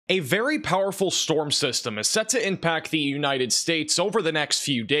A very powerful storm system is set to impact the United States over the next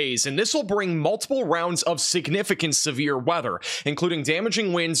few days, and this will bring multiple rounds of significant severe weather, including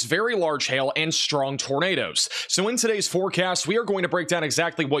damaging winds, very large hail, and strong tornadoes. So in today's forecast, we are going to break down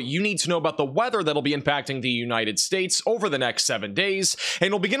exactly what you need to know about the weather that'll be impacting the United States over the next 7 days,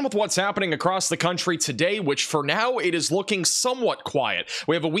 and we'll begin with what's happening across the country today, which for now, it is looking somewhat quiet.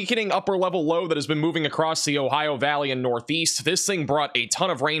 We have a weakening upper level low that has been moving across the Ohio Valley and Northeast. This thing brought a ton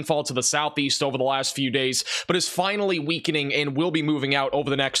of rainfall to the southeast over the last few days, but is finally weakening and will be moving out over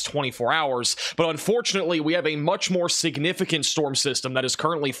the next 24 hours. But unfortunately, we have a much more significant storm system that is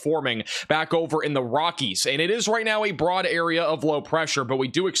currently forming back over in the Rockies, and it is right now a broad area of low pressure, but we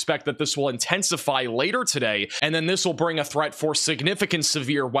do expect that this will intensify later today, and then this will bring a threat for significant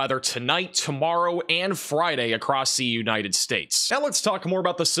severe weather tonight, tomorrow, and Friday across the United States. Now let's talk more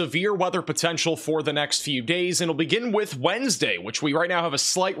about the severe weather potential for the next few days, and we'll begin with Wednesday, which we right now have a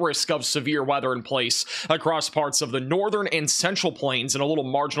slight risk of severe weather in place across parts of the northern and central plains, and a little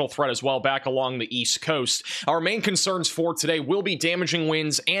marginal threat as well back along the east coast. Our main concerns for today will be damaging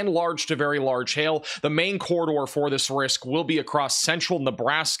winds and large to very large hail. The main corridor for this risk will be across central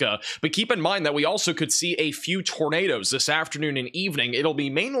Nebraska, but keep in mind that we also could see a few tornadoes this afternoon and evening. It'll be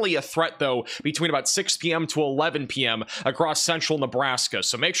mainly a threat though between about 6 p.m. to 11 p.m. across central Nebraska,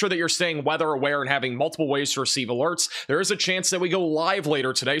 so make sure that you're staying weather aware and having multiple ways to receive alerts. There is a chance that we go live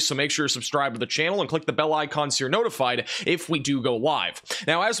later today, so make sure you're subscribed to the channel and click the bell icon so you're notified if we do go live.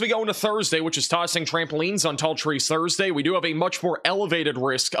 Now, as we go into Thursday, which is tossing trampolines on Tall Trees Thursday, we do have a much more elevated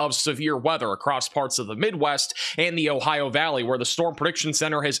risk of severe weather across parts of the Midwest and the Ohio Valley, where the Storm Prediction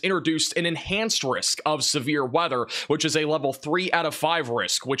Center has introduced an enhanced risk of severe weather, which is a level 3 out of 5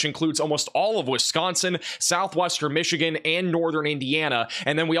 risk, which includes almost all of Wisconsin, southwestern Michigan, and northern Indiana.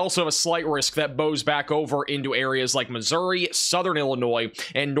 And then we also have a slight risk that bows back over into areas like Missouri, southern Illinois,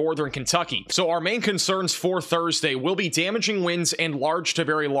 and northern Kentucky. So our main concerns for Thursday will be damaging winds and large to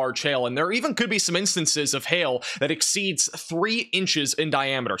very large hail, and there even could be some instances of hail that exceeds 3 inches in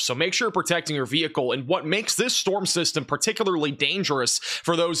diameter. So make sure you're protecting your vehicle. And what makes this storm system particularly dangerous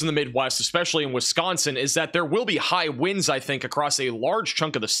for those in the Midwest, especially in Wisconsin, is that there will be high winds, I think, across a large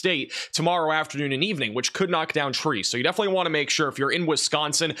chunk of the state tomorrow afternoon and evening, which could knock down trees. So you definitely want to make sure if you're in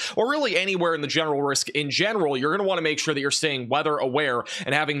Wisconsin or really anywhere in the general risk in general, you're going to want to make sure that you're staying weather aware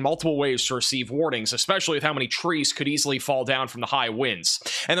and having multiple ways to receive warnings, especially with how many trees could easily fall down from the high winds.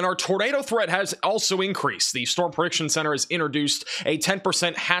 And then our tornado threat has also increased. The Storm Prediction Center has introduced a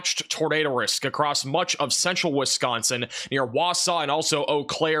 10% hatched tornado risk across much of central Wisconsin, near Wausau and also Eau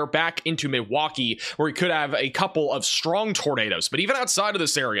Claire, back into Milwaukee, where we could have a couple of strong tornadoes. But even outside of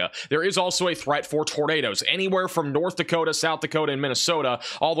this area, there is also a threat for tornadoes anywhere from North Dakota, South Dakota, and Minnesota,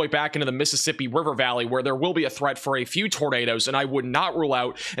 all the way back into the Mississippi River Valley, where there will be a threat for a few tornadoes, and I would not rule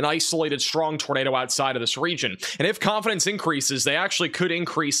out an isolated strong tornado outside of this region. And if confidence increases, they actually could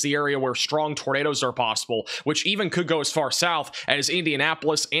increase the area where strong tornadoes are possible, which even could go as far south as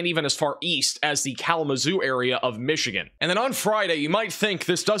Indianapolis and even as far east as the Kalamazoo area of Michigan. And then on Friday, you might think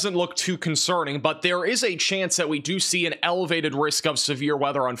this doesn't look too concerning, but there is a chance that we do see an elevated risk of severe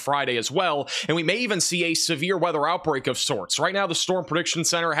weather on Friday as well, and we may even see a severe weather outbreak of sorts. Right now, the Storm Prediction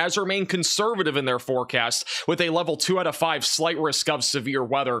Center has remained conservative in their forecast, with a level 2 out of 5 slight risk of severe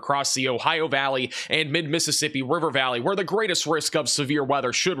weather across the Ohio Valley and mid-Mississippi River Valley, where the greatest risk of severe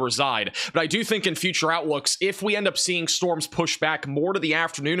weather should reside. But I do think in future outlooks, if we end up seeing storms push back more to the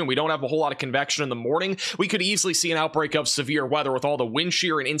afternoon and we don't have a whole lot of convection in the morning, we could easily see an outbreak of severe weather with all the wind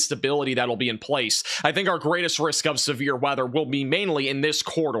shear and instability that'll be in place. I think our greatest risk of severe weather will be mainly in this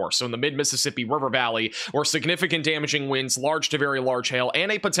corridor, so in the mid-Mississippi River Valley, where significant damaging winds, large to very large hail,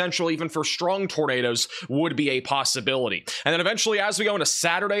 and a potential even for strong tornadoes would be a possibility. And then eventually, as we go into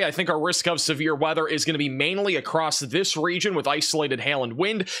Saturday, I think our risk of severe weather is going to be mainly across this region with isolated hail and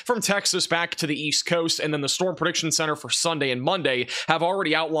wind from Texas back to the East Coast. And then the Storm Prediction Center for Sunday and Monday have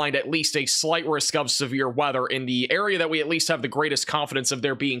already outlined at least a slight risk of severe weather in the area that we at least have the greatest confidence of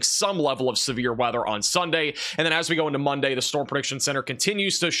there being some level of severe weather on Sunday. And then as we go into Monday, the Storm Prediction Center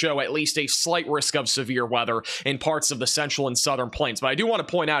continues to show at least a slight risk of severe weather in parts of the central and southern plains. But I do want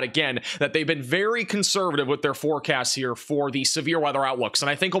to point out again that they've been very conservative with their forecasts here for the severe weather outlooks. And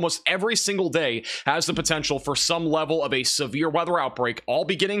I think almost every single day has the potential for some level of a severe weather outbreak, all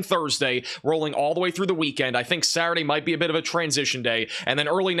beginning Thursday, rolling all the way through the weekend. I think Saturday might be a bit of a transition day. And then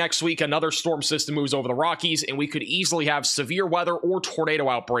early next week, another storm system moves over the Rockies, and we could easily have severe weather or tornado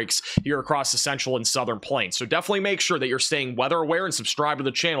outbreaks here across the central and southern plains. So definitely make sure that you're staying weather aware and subscribe to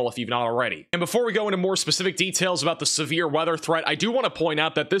the channel if you've not already. And before we go into more specific details about the severe weather threat, I do want to point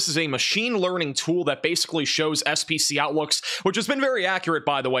out that this is a machine learning tool that basically shows SPC outlooks, which has been been very accurate,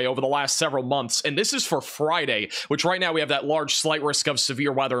 by the way, over the last several months, and this is for Friday, which right now we have that large slight risk of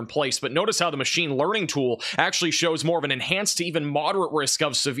severe weather in place, but notice how the machine learning tool actually shows more of an enhanced to even moderate risk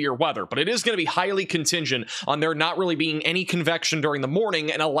of severe weather, but it is going to be highly contingent on there not really being any convection during the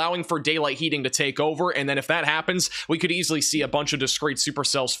morning and allowing for daylight heating to take over, and then if that happens, we could easily see a bunch of discrete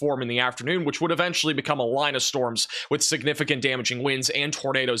supercells form in the afternoon, which would eventually become a line of storms with significant damaging winds and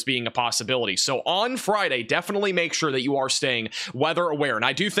tornadoes being a possibility. So on Friday, definitely make sure that you are staying weather aware, and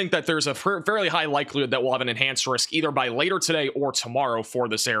I do think that there's a fairly high likelihood that we'll have an enhanced risk either by later today or tomorrow for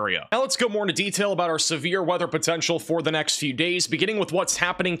this area. Now let's go more into detail about our severe weather potential for the next few days, beginning with what's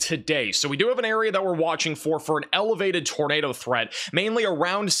happening today. So we do have an area that we're watching for an elevated tornado threat, mainly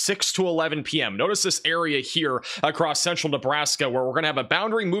around 6 to 11 p.m. Notice this area here across central Nebraska where we're going to have a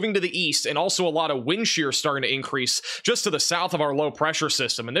boundary moving to the east and also a lot of wind shear starting to increase just to the south of our low pressure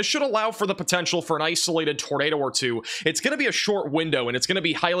system, and this should allow for the potential for an isolated tornado or two. It's going to be a short window, and it's going to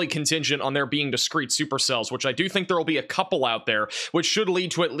be highly contingent on there being discrete supercells, which I do think there will be a couple out there, which should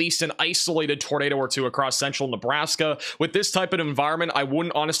lead to at least an isolated tornado or two across central Nebraska. With this type of environment, I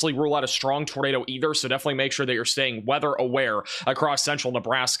wouldn't honestly rule out a strong tornado either, so definitely make sure that you're staying weather aware across central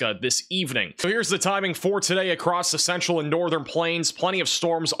Nebraska this evening. So here's the timing for today across the central and northern plains. Plenty of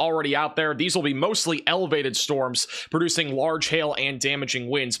storms already out there. These will be mostly elevated storms producing large hail and damaging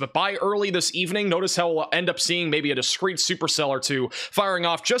winds, but by early this evening, notice how we'll end up seeing maybe a discrete supercell or two firing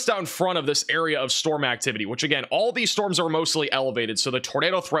off just out in front of this area of storm activity, which again, all these storms are mostly elevated, so the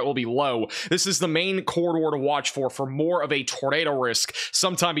tornado threat will be low. This is the main corridor to watch for more of a tornado risk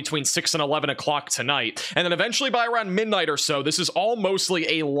sometime between 6 and 11 o'clock tonight, and then eventually by around midnight or so, this is all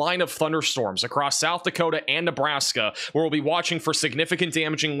mostly a line of thunderstorms across South Dakota and Nebraska, where we'll be watching for significant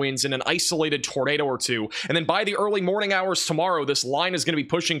damaging winds and an isolated tornado or two, and then by the early morning hours tomorrow, this line is going to be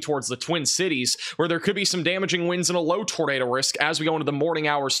pushing towards the Twin Cities, where there could be some damaging winds and a low tornado risk as we go into the morning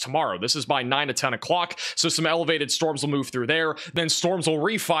hours tomorrow. This is by 9 to 10 o'clock, so some elevated storms will move through there. Then storms will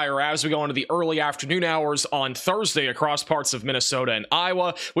refire as we go into the early afternoon hours on Thursday across parts of Minnesota and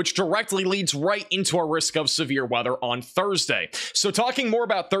Iowa, which directly leads right into our risk of severe weather on Thursday. So talking more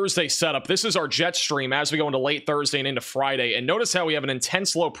about Thursday's setup, this is our jet stream as we go into late Thursday and into Friday, and notice how we have an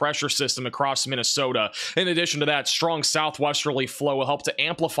intense low pressure system across Minnesota. In addition to that, strong southwesterly flow will help to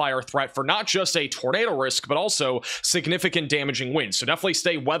amplify our threat for not just a tornado risk, but also significant damaging winds. So definitely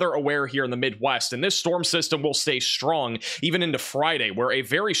stay weather aware here in the Midwest, and this storm system will stay strong even into Friday, where a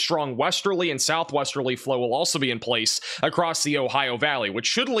very strong westerly and southwesterly flow will also be in place across the Ohio Valley, which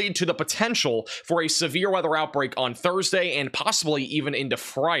should lead to the potential for a severe weather outbreak on Thursday and possibly even into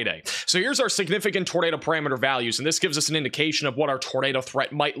Friday. So here's our significant tornado parameter values, and this gives us an indication of what our tornado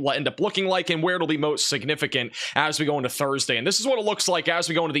threat might end up looking like and where it'll be most significant as we go into Thursday. And this is what it looks like as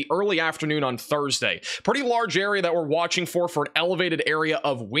we go into the early afternoon on Thursday. Pretty large area that we're watching for an elevated area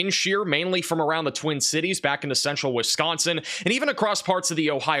of wind shear, mainly from around the Twin Cities back into central Wisconsin and even across parts of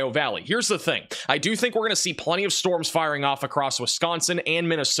the Ohio Valley. Here's the thing. I do think we're going to see plenty of storms firing off across Wisconsin and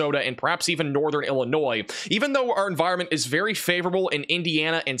Minnesota and perhaps even northern Illinois. Even though our environment is very favorable in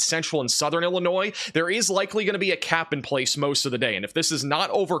Indiana and central and southern Illinois, there is likely going to be a cap in place most of the day. And if this is not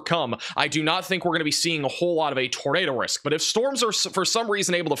overcome, I do not think we're going to be seeing a whole lot of a tornado risk. But if storms are for some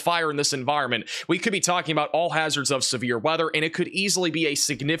reason able to fire in this environment, we could be talking about all hazards of severe weather, and it could easily be a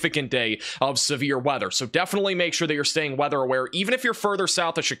significant day of severe weather. So definitely make sure that you're staying weather aware, even if you're further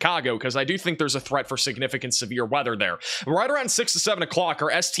south of Chicago, because I do think there's a threat for significant severe weather there. Right around 6 to 7 o'clock,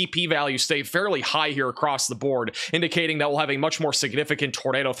 our STP values stay fairly high here across the board, indicating that we'll have a much more significant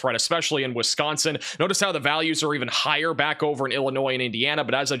tornado threat, especially in Wisconsin. Notice how the values are even higher back over in Illinois and Indiana,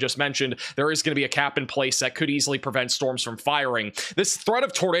 but as I just mentioned, there is going to be a cap in place that could easily prevent storms from firing. This threat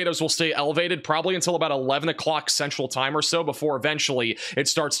of tornadoes will stay elevated probably until about 11 o'clock Central Time or so, before eventually it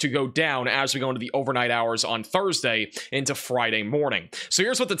starts to go down as we go into the overnight hours on Thursday into Friday morning. So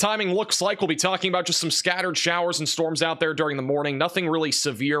here's what the timing looks like. We'll be talking about just some scattered showers and storms out there during the morning. Nothing really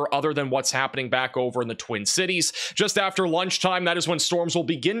severe other than what's happening back over in the Twin Cities. Just after lunchtime, that is when storms will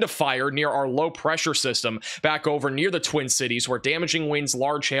begin to fire near our low pressure system back over near the Twin Cities, where damaging winds,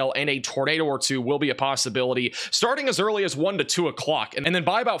 large hail, and a tornado or two will be a possibility starting as early as 1 to 2 o'clock. And then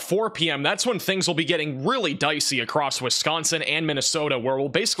by about 4 p.m., that's when things will be getting really dicey across Wisconsin and Minnesota, where we'll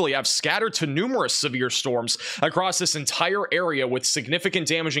basically have scattered to numerous severe storms across this entire area with significant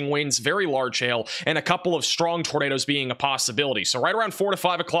damaging winds, very large hail, and a couple of strong tornadoes being a possibility. So right around 4 to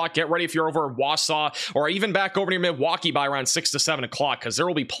 5 o'clock, get ready if you're over in Wausau or even back over near Milwaukee by around 6 to 7 o'clock, because there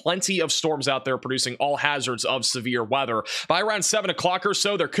will be plenty of storms out there producing all hazards of severe weather. By around 7 o'clock or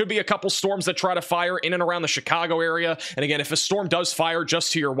so, there could be a couple storms that try to fire in and around the Chicago area. And again, if a storm does fire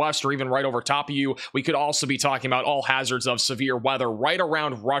just to your west or even right over top of you, we could also be talking about all all hazards of severe weather right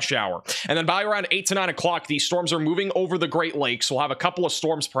around rush hour. And then by around 8 to 9 o'clock, these storms are moving over the Great Lakes. We'll have a couple of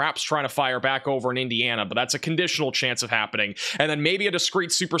storms perhaps trying to fire back over in Indiana, but that's a conditional chance of happening. And then maybe a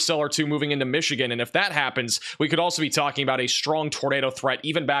discrete supercell or two moving into Michigan. And if that happens, we could also be talking about a strong tornado threat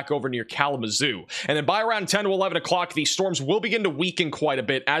even back over near Kalamazoo. And then by around 10 to 11 o'clock, these storms will begin to weaken quite a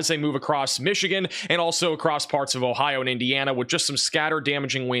bit as they move across Michigan and also across parts of Ohio and Indiana, with just some scattered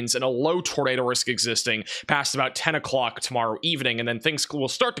damaging winds and a low tornado risk existing past about 10 o'clock tomorrow evening. And then things will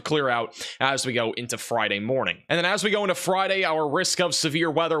start to clear out as we go into Friday morning. And then as we go into Friday, our risk of severe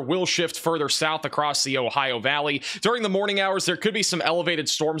weather will shift further south across the Ohio Valley. During the morning hours, there could be some elevated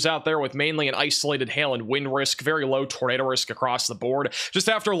storms out there with mainly an isolated hail and wind risk, very low tornado risk across the board. Just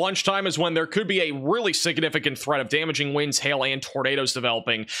after lunchtime is when there could be a really significant threat of damaging winds, hail, and tornadoes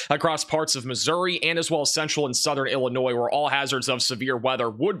developing across parts of Missouri and as well as central and southern Illinois, where all hazards of severe weather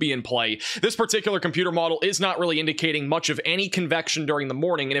would be in play. This particular computer model is not really indicating much of any convection during the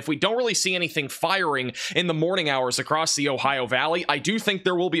morning, and if we don't really see anything firing in the morning hours across the Ohio Valley, I do think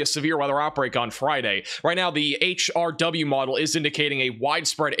there will be a severe weather outbreak on Friday. Right now, the HRW model is indicating a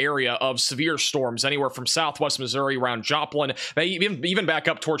widespread area of severe storms anywhere from southwest Missouri around Joplin, even back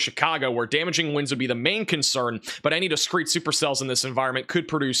up towards Chicago, where damaging winds would be the main concern, but any discrete supercells in this environment could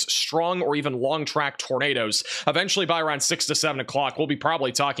produce strong or even long-track tornadoes. Eventually, by around 6 to 7 o'clock, we'll be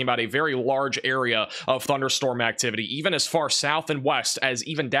probably talking about a very large area of thunderstorm activity, even as far south and west as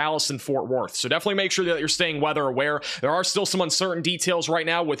even Dallas and Fort Worth. So definitely make sure that you're staying weather aware. There are still some uncertain details right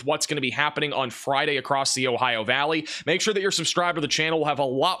now with what's going to be happening on Friday across the Ohio Valley. Make sure that you're subscribed to the channel. We'll have a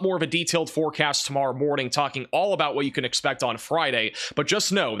lot more of a detailed forecast tomorrow morning, talking all about what you can expect on Friday. But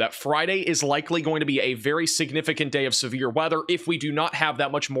just know that Friday is likely going to be a very significant day of severe weather if we do not have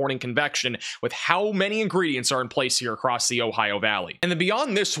that much morning convection, with how many ingredients are in place here across the Ohio Valley. And then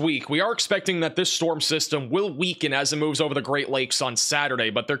beyond this week, we are expecting that this storm system will weaken as it moves over the Great Lakes on Saturday,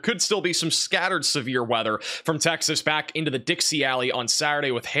 but there could still be some scattered severe weather from Texas back into the Dixie Alley on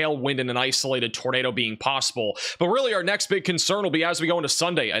Saturday, with hail, wind, and an isolated tornado being possible. But really, our next big concern will be as we go into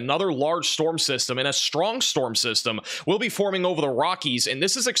Sunday. Another large storm system and a strong storm system will be forming over the Rockies, and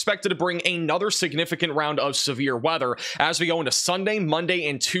this is expected to bring another significant round of severe weather as we go into Sunday, Monday,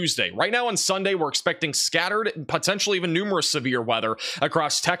 and Tuesday. Right now on Sunday, we're expecting scattered, potentially even numerous severe weather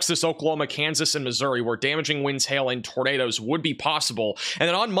across Texas, Oklahoma, Kansas, and Missouri, where damaging winds, hail, and tornadoes would be possible. And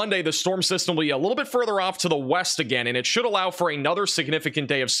then on Monday, the storm system will be a little bit further off to the west again, and it should allow for another significant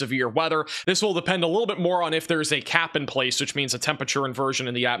day of severe weather. This will depend a little bit more on if there's a cap in place, which means a temperature inversion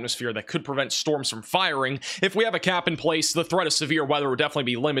in the atmosphere that could prevent storms from firing. If we have a cap in place, the threat of severe weather would definitely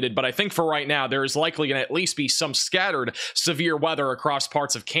be limited, but I think for right now, there is likely going to at least be some scattered severe weather across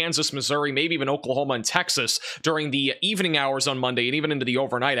parts of Kansas, Missouri, maybe even Oklahoma and Texas during the evening hours on Monday and even into the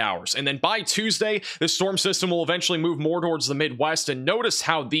overnight hours. And then by Tuesday, the storm system will eventually move more towards the Midwest, and notice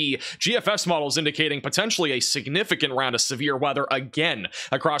how the GFS model is indicating potentially a significant round of severe weather again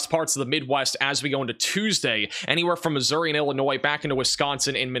across parts of the Midwest as we go into Tuesday, anywhere from Missouri and Illinois back into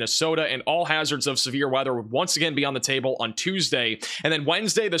Wisconsin and Minnesota, and all hazards of severe weather would once again be on the table on Tuesday. And then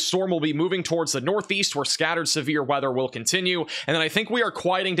Wednesday, the storm will be moving towards the northeast, where scattered severe weather will continue. And then I think we are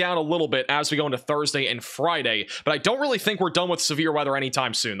quieting down a little bit as we go into Thursday and Friday, but I don't really think we're done with severe weather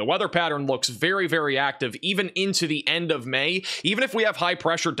anytime soon. The weather pattern looks very, very active even into the end of May, even if we have high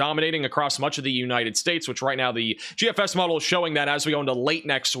pressure dominating across much of the United States, which right now the GFS model is showing that as we go into late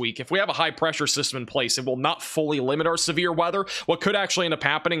next week, if we have a high pressure system in place, it will not fully limit our severe weather. What could actually end up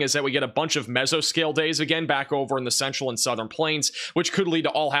happening is that we get a bunch of mesoscale days again back over in the central and southern plains, which could lead to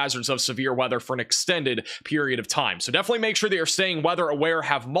all hazards of severe weather for an extended period of time. So definitely make sure that you're staying weather aware,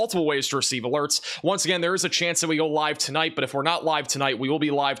 have multiple ways to receive alerts. Once again, there is a chance that we go live tonight, but if we're not live tonight, we will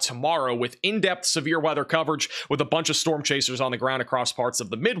be live tomorrow with in-depth severe weather coverage with a bunch of storm chasers on the ground across parts of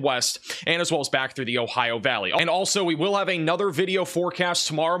the Midwest and as well as back through the Ohio Valley. And also, we will have another video forecast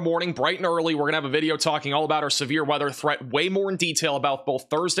tomorrow morning, bright and early. We're going to have a video talking all about our severe weather threat way more in detail about both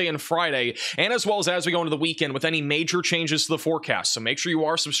Thursday and Friday, and as well as we go into the weekend with any major changes to the forecast. So make sure you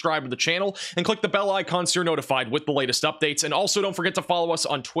are subscribed to the channel and click the bell icon so you're notified with the latest updates. And also don't forget to follow us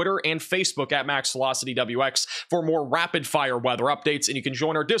on Twitter and Facebook at MaxVelocityWX for more rapid fire weather updates, and you can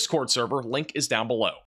join our Discord server. Link is down below.